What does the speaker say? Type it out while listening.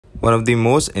One of the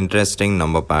most interesting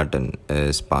number pattern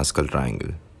is Pascal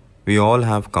triangle. We all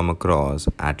have come across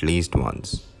at least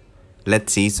once.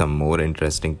 Let's see some more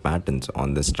interesting patterns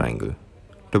on this triangle.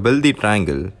 To build the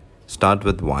triangle, start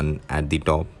with 1 at the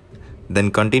top, then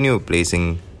continue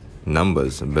placing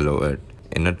numbers below it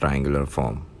in a triangular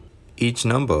form. Each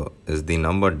number is the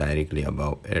number directly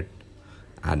above it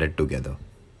added together.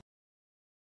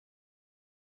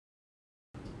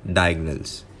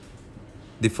 Diagonals.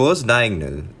 The first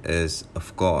diagonal is,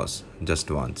 of course, just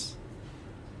once.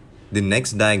 The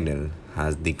next diagonal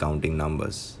has the counting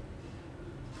numbers.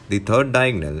 The third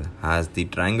diagonal has the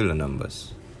triangular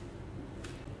numbers.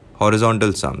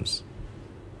 Horizontal sums.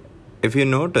 If you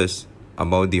notice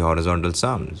about the horizontal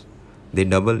sums, they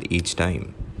double each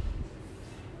time.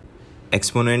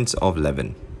 Exponents of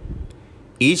 11.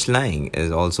 Each line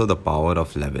is also the power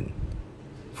of 11.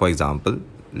 For example,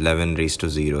 11 raised to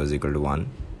 0 is equal to 1.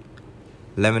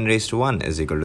 11 raised to 1 is equal